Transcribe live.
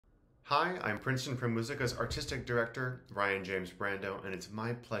Hi, I'm Princeton Pro Musica's Artistic Director, Ryan James Brandau, and it's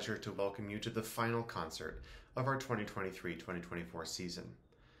my pleasure to welcome you to the final concert of our 2023-2024 season.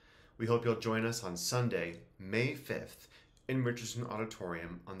 We hope you'll join us on Sunday, May 5th, in Richardson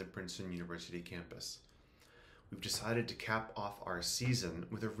Auditorium on the Princeton University campus. We've decided to cap off our season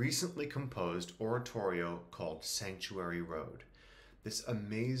with a recently composed oratorio called Sanctuary Road. This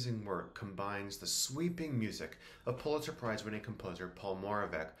amazing work combines the sweeping music of Pulitzer Prize-winning composer Paul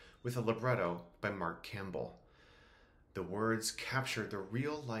Moravec with a libretto by Mark Campbell. The words capture the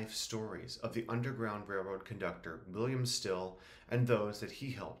real-life stories of the Underground Railroad conductor William Still and those that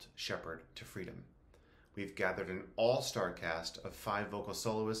he helped shepherd to freedom. We've gathered an all-star cast of 5 vocal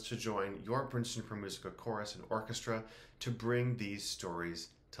soloists to join your Princeton Pro Musica chorus and orchestra to bring these stories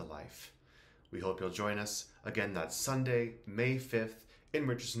to life. We hope you'll join us. Again, that's Sunday, May 5th in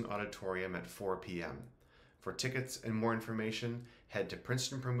Richardson Auditorium at 4 p.m. For tickets and more information, head to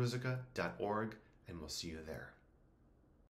princetonpromusica.org and we'll see you there.